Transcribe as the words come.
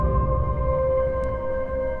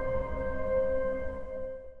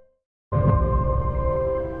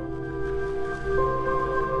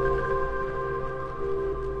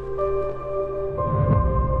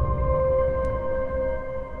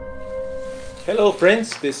Hello,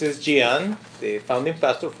 friends. This is Gian, the founding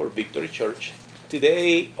pastor for Victory Church.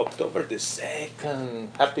 Today, October the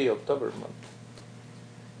 2nd. Happy October month.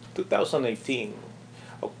 2018.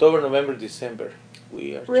 October, November, December.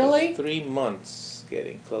 We are Really? just 3 months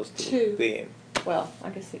getting close to Two. the end. Well,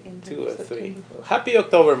 I guess the end 2 of or 3. September. Well, happy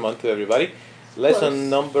October month to everybody. Lesson Close.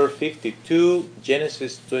 number 52,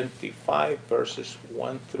 Genesis 25, verses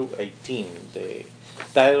 1 through 18. The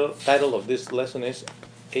title of this lesson is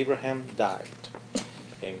Abraham Died.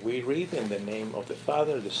 And we read in the name of the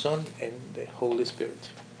Father, the Son, and the Holy Spirit.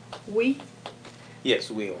 We? Yes,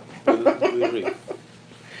 we read. Go.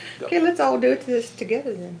 Okay, let's all do this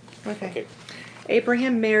together then. Okay.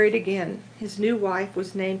 Abraham married again. His new wife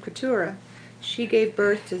was named Keturah. She gave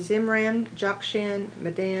birth to Zimran, Jokshan,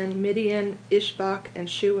 Medan, Midian, Ishbak, and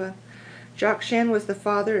Shua. Jokshan was the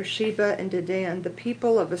father of Sheba and Dedan. The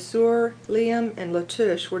people of Assur, Liam, and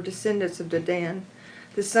Latush were descendants of Dedan.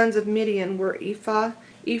 The sons of Midian were Ephah,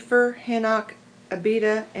 Epher, Hanok,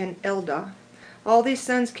 Abida, and Eldah. All these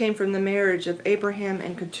sons came from the marriage of Abraham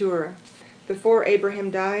and Keturah. Before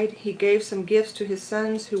Abraham died, he gave some gifts to his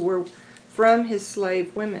sons who were from his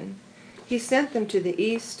slave women. He sent them to the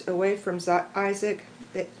east, away from Isaac.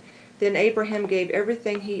 Then Abraham gave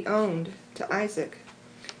everything he owned to Isaac.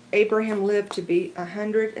 Abraham lived to be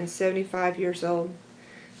 175 years old.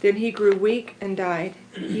 Then he grew weak and died.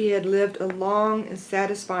 He had lived a long and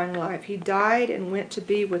satisfying life. He died and went to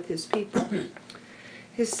be with his people.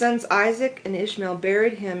 His sons Isaac and Ishmael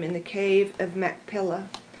buried him in the cave of Machpelah.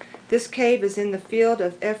 This cave is in the field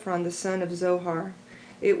of Ephron the son of Zohar.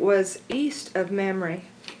 It was east of Mamre.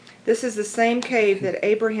 This is the same cave that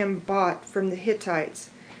Abraham bought from the Hittites.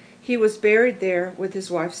 He was buried there with his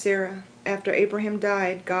wife Sarah. After Abraham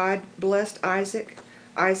died, God blessed Isaac.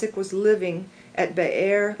 Isaac was living at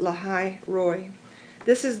Be'er Lahai Roi.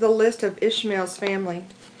 This is the list of Ishmael's family.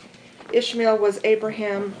 Ishmael was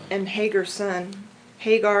Abraham and Hagar's son,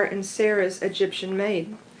 Hagar and Sarah's Egyptian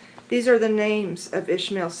maid. These are the names of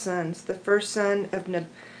Ishmael's sons. The first son of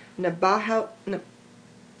Nebaioth,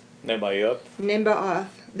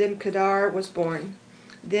 then Kedar was born.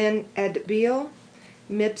 Then Adbeel,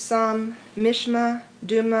 Mibsam, Mishma,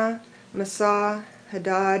 Duma, Massa,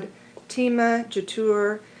 Hadad, Tema,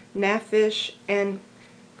 Jetur, Naphish, and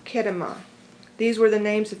Kedemah. These were the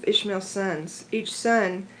names of Ishmael's sons. Each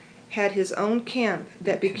son had his own camp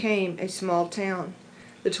that became a small town.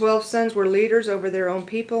 The 12 sons were leaders over their own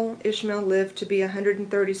people. Ishmael lived to be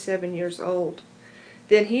 137 years old.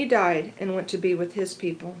 Then he died and went to be with his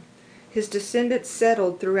people. His descendants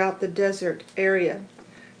settled throughout the desert area,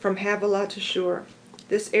 from Havilah to Shur.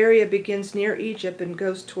 This area begins near Egypt and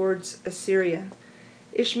goes towards Assyria.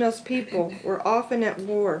 Ishmael's people were often at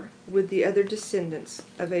war with the other descendants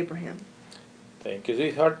of Abraham. Thank you,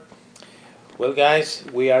 sweetheart. Well, guys,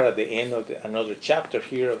 we are at the end of another chapter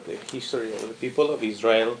here of the history of the people of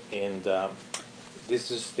Israel, and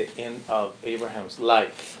this is the end of Abraham's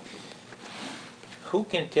life. Who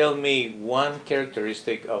can tell me one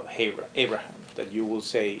characteristic of Abraham that you will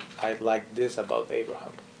say, I like this about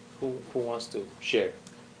Abraham? Who wants to share?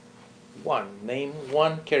 Name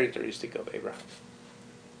one characteristic of Abraham.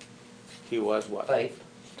 He was what? Faith.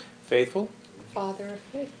 Faithful? Father of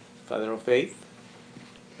faith. Father of faith.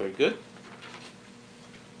 Very good.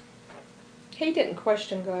 He didn't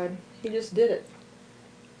question God. He just did it.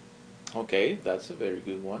 Okay, that's a very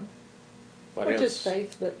good one. What Which else? is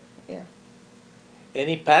faith, but yeah.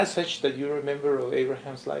 Any passage that you remember of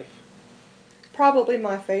Abraham's life? Probably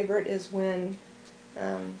my favorite is when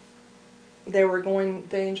the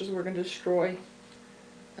angels were going to destroy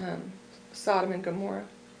Sodom and Gomorrah.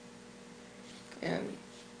 And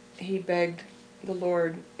he begged the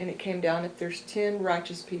Lord, and it came down, if there's 10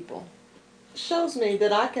 righteous people. Shows me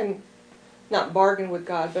that I can not bargain with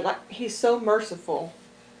God, but He's so merciful,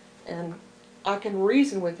 and I can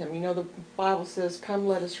reason with Him. You know, the Bible says, come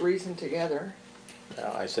let us reason together.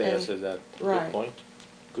 Isaiah says that. Right. Good point.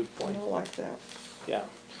 Good I point. don't like that. Yeah.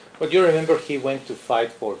 But you remember he went to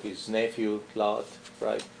fight for his nephew Lot,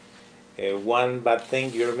 right? One bad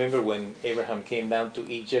thing, you remember when Abraham came down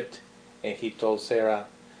to Egypt and he told Sarah,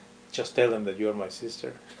 just tell them that you're my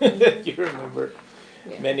sister. You remember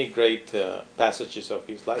Yeah. many great passages of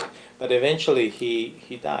his life. But eventually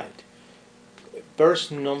he died.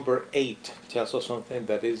 Verse number 8 tells us something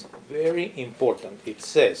that is very important. It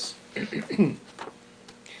says,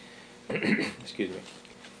 excuse me,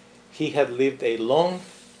 he had lived a long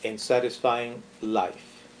and satisfying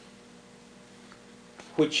life.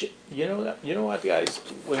 Which, you know what, guys,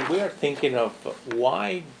 when we are thinking of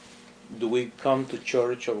why do we come to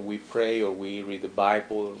church, or we pray, or we read the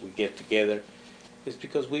Bible, or we get together, it's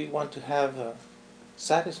because we want to have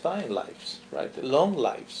satisfying lives, right? Long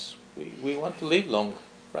lives. We want to live long,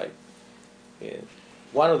 right? And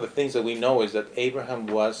one of the things that we know is that Abraham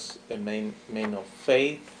was a man of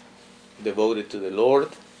faith, devoted to the Lord,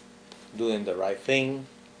 doing the right thing.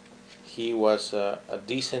 He was a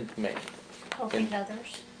decent man. Helping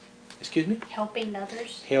others. Excuse me? Helping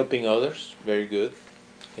others. Helping others, very good.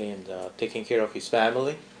 And taking care of his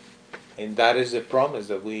family. And that is the promise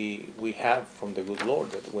that we have from the good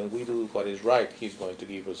Lord, that when we do what is right, He's going to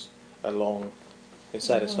give us a long and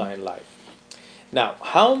satisfying life. Now,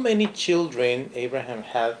 how many children Abraham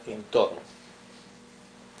had in total?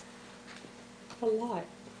 A lot.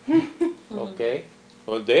 Okay.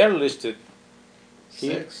 Well, they are listed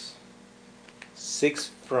here. 6.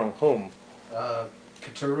 6 from whom?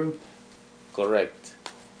 Keturah. Correct.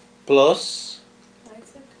 Plus,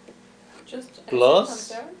 Isaac? Just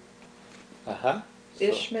Plus- Isaac so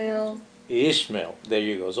Ishmael, Ishmael. There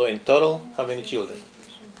you go. So in total, how many children?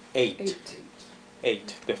 8. 8.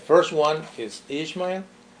 8. The first one is Ishmael,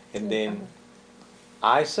 and then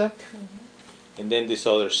Isaac, and then these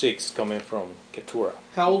other 6 coming from Keturah.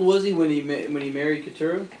 How old was he when he married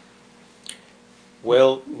Keturah?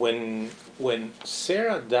 Well, when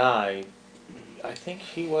Sarah died, I think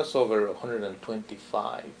he was over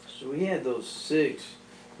 125, So he had those 6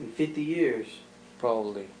 in 50 years.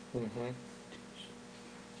 probably. Mm-hmm.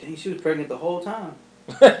 Dang, she was pregnant the whole time.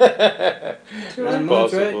 It's 9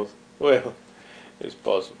 months, right? possible. Well, it's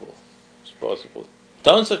possible. It's possible.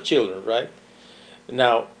 Tons of children, right?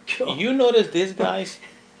 Now, you notice this, guys?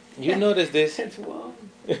 You notice this? That's wild.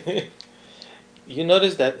 You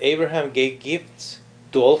notice that Abraham gave gifts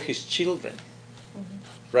to all his children,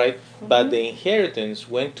 right? But the inheritance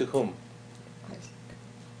went to whom?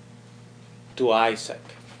 To Isaac.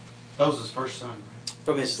 That was his first son, right?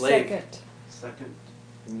 From his slave. Second. Second.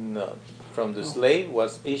 No, from the slave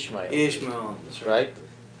was Ishmael, Ishmael. That's right?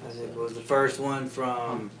 Isaac was the first one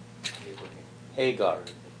from Hagar,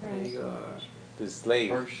 Hagar. the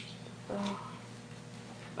slave. First.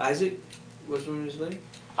 Isaac was from his slave?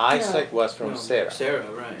 Isaac was from No, Sarah. Sarah,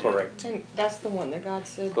 right. Correct. And that's the one that God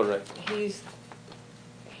said, Correct. he's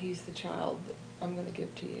the child that I'm going to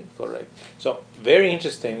give to you. Correct. So very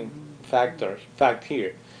interesting fact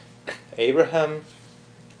here. Abraham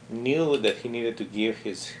knew that he needed to give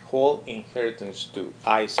his whole inheritance to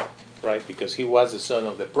Isaac, right? Because he was the son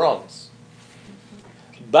of the promise.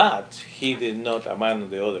 But he did not abandon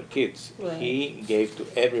the other kids. Right. He gave to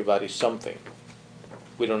everybody something.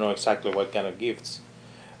 We don't know exactly what kind of gifts.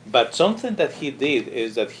 But something that he did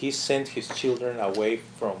is that he sent his children away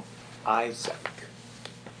from Isaac.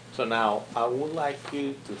 So now I would like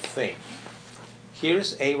you to think.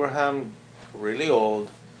 Here's Abraham, really old,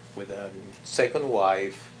 with a second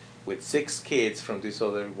wife, with 6 kids from this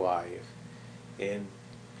other wife. And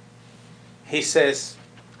he says,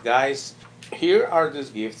 guys, here are these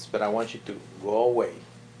gifts, but I want you to go away,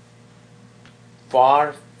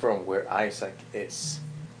 far from where Isaac is.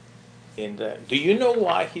 And do you know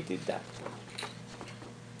why he did that?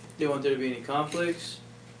 Didn't want there to be any conflicts.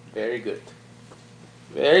 Very good.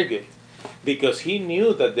 Very good. Because he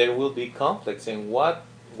knew that there will be conflicts. And what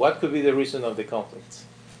could be the reason of the conflicts?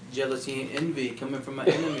 Jealousy and envy coming from my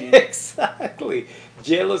enemy. Exactly.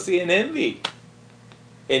 Jealousy and envy.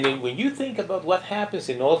 And when you think about what happens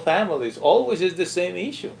in all families, always is the same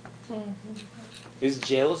issue. It's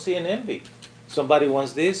jealousy and envy. Somebody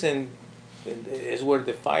wants this, and it's where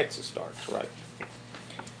the fight starts, right?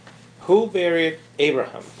 Who buried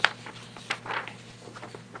Abraham?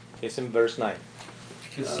 It's in verse 9.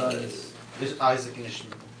 His sons is Isaac and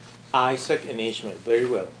Ishmael. Isaac and Ishmael. Very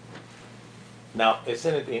well. Now,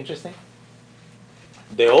 isn't it interesting?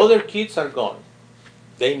 The other kids are gone.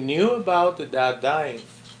 They knew about the dad dying,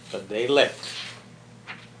 but they left.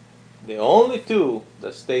 The only 2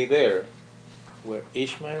 that stayed there were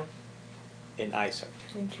Ishmael and Isaac.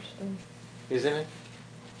 Interesting. Isn't it?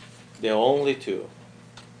 The only 2.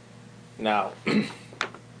 Now,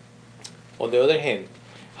 on the other hand,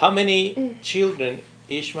 how many children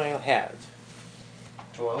Ishmael had?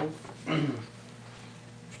 12.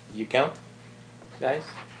 You count, guys?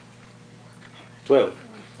 12.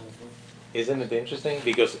 Isn't it interesting?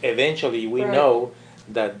 Because eventually we Right. know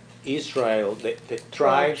that Israel, the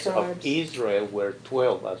tribes of tribes. Israel were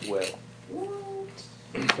 12 as well.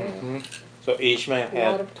 Yeah. So Ishmael A lot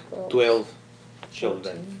had of 12. 12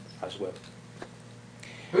 children 14. as well.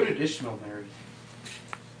 Who did Ishmael marry?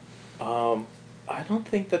 I don't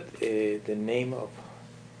think that the name of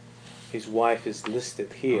his wife is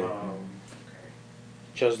listed here.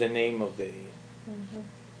 Just the name of the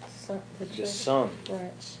So, the the children. son.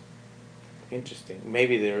 Right. Interesting.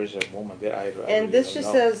 Maybe there is a woman there. I And really this don't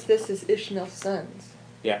just know. says this is Ishmael's sons.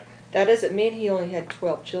 Yeah. That doesn't mean he only had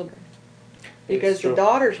 12 children. Because It's true. the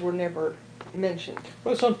daughters were never mentioned.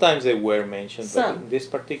 Well, sometimes they were mentioned, but Some. in this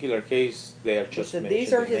particular case, they are He just said, mentioned.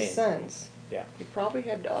 these are the his name. sons. Yeah, He probably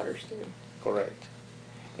had daughters too. correct.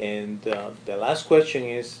 And the last question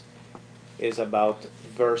is about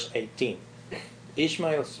verse 18.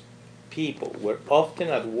 Ishmael's people were often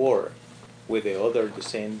at war with the other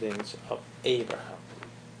descendants of Abraham.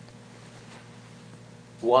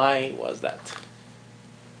 Why was that?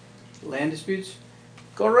 Land disputes?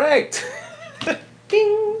 Correct.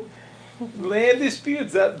 Ding! Land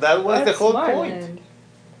disputes. That was the That's whole my point. land.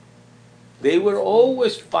 They were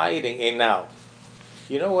always fighting. And now,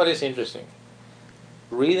 you know what is interesting?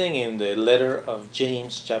 Reading in the letter of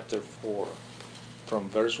James chapter 4 from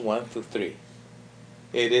verse 1 to 3,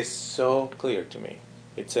 it is so clear to me.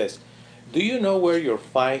 It says, "Do you know where your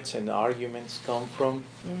fights and arguments come from?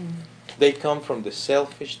 They come from the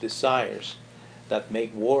selfish desires that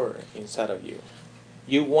make war inside of you.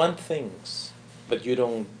 You want things, but you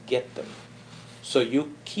don't get them. So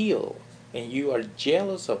you kill and you are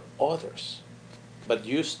jealous of others, but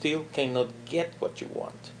you still cannot get what you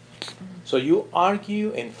want. So you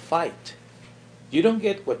argue and fight. You don't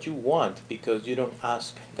get what you want because you don't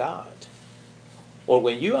ask God. Or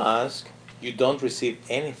when you ask, you don't receive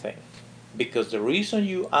anything because the reason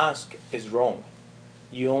you ask is wrong.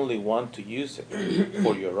 You only want to use it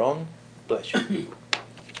for your own pleasure."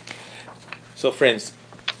 So friends,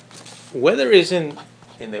 whether it's in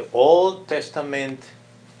the Old Testament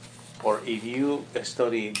or if you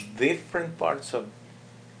study different parts of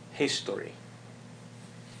history,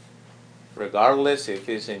 regardless if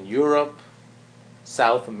it's in Europe,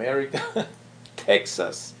 South America,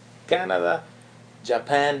 Texas, Canada,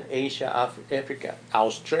 Japan, Asia, Africa,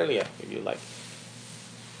 Australia, if you like.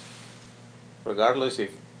 Regardless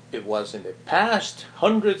if it was in the past,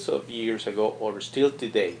 hundreds of years ago, or still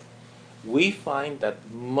today, we find that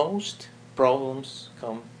most problems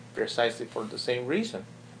come precisely for the same reason.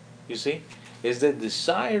 You see, it's the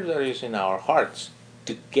desire that is in our hearts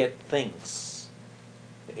to get things,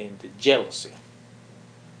 and the jealousy.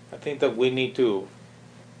 I think that we need to,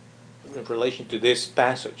 in relation to this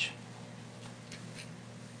passage,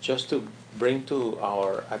 just to bring to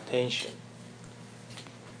our attention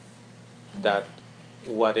that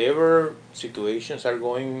whatever situations are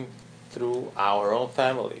going through our own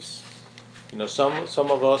families,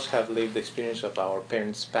 some of us have lived the experience of our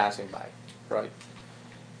parents passing by, right?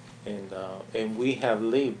 And we have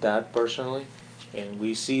lived that personally, and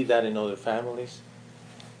we see that in other families,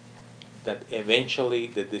 that eventually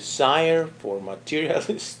the desire for material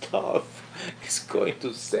stuff is going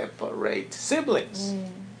to separate siblings.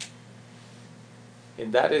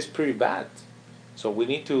 And that is pretty bad. So we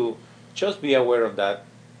need to just be aware of that.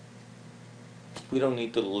 We don't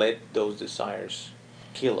need to let those desires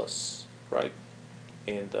kill us, right?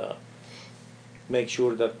 And make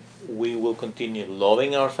sure that we will continue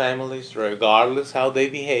loving our families regardless how they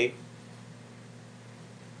behave,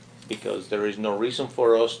 because there is no reason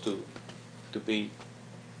for us to be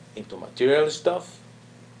into material stuff,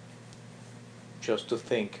 just to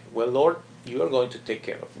think, well, Lord, you are going to take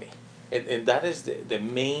care of me. And that is the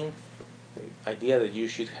main idea that you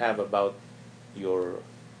should have about your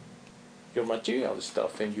material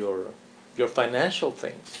stuff and your financial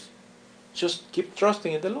things. Just keep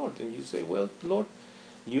trusting in the Lord, and you say, well, Lord,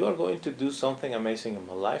 you are going to do something amazing in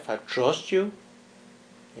my life. I trust you,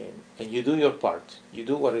 and you do your part. You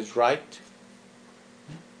do what is right,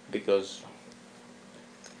 because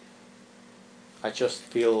I just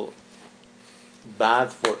feel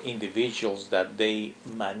bad for individuals that they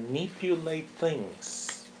manipulate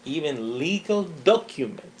things, even legal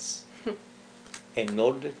documents, in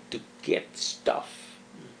order to get stuff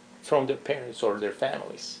from their parents or their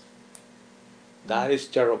families. That is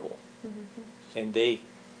terrible. And they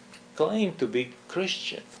claim to be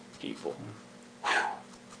Christian people.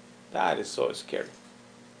 That is so scary.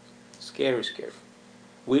 Scary, scary.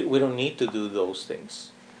 We don't need to do those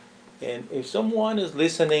things. And if someone is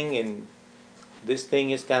listening and this thing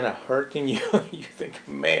is kind of hurting you, you think,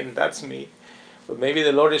 man, that's me. But maybe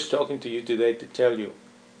the Lord is talking to you today to tell you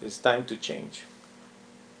it's time to change.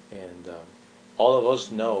 And all of us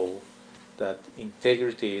know that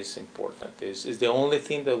integrity is important. It's the only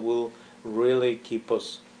thing that will really keep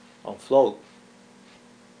us afloat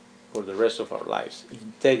for the rest of our lives.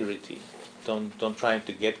 Integrity. Don't try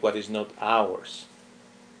to get what is not ours.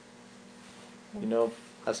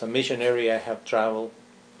 As a missionary, I have traveled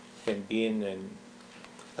and been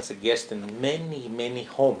as a guest in many, many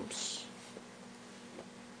homes.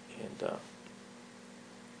 And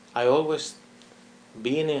I always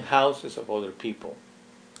being in houses of other people,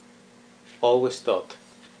 always thought,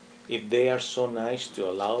 if they are so nice to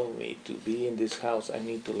allow me to be in this house, I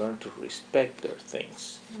need to learn to respect their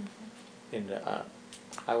things. And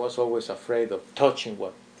I was always afraid of touching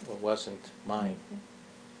what wasn't mine,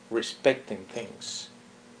 respecting things.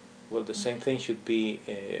 Well, the same thing should be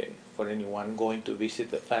for anyone going to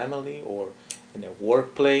visit a family or in a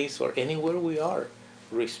workplace or anywhere we are,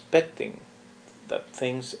 respecting that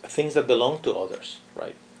things that belong to others,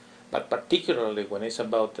 right? But particularly when it's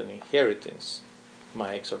about an inheritance,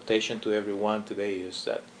 my exhortation to everyone today is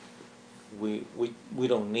that we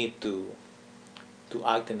don't need to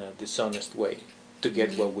act in a dishonest way to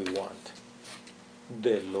get what we want.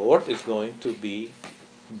 The Lord is going to be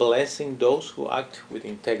blessing those who act with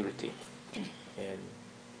integrity. And,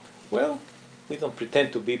 well, we don't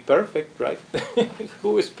pretend to be perfect, right?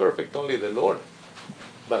 Who is perfect? Only the Lord.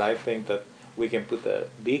 But I think that we can put a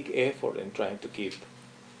big effort in trying to keep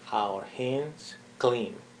our hands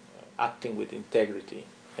clean, acting with integrity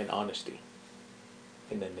and honesty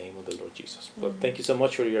in the name of the Lord Jesus. Well, thank you so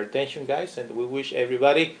much for your attention, guys, and we wish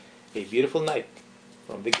everybody a beautiful night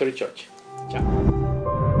from Victory Church. Ciao.